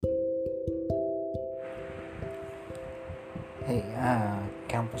Hey,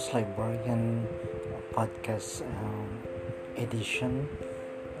 Campus Librarian podcast edition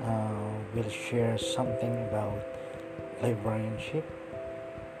will share something about librarianship,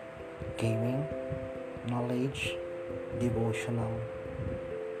 gaming, knowledge, devotional,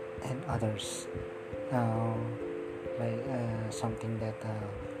 and others. Uh, Something that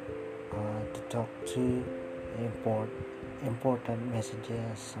to talk to, import important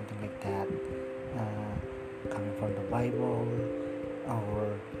messages, something like that. Uh, Coming from the Bible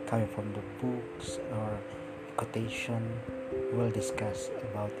or coming from the books or quotation we'll discuss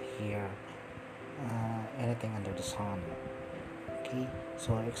about here, anything under the sun. Okay,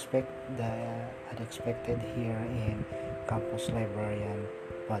 so expect the unexpected here in Campus Librarian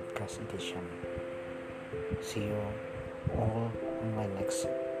podcast edition. See you all on my next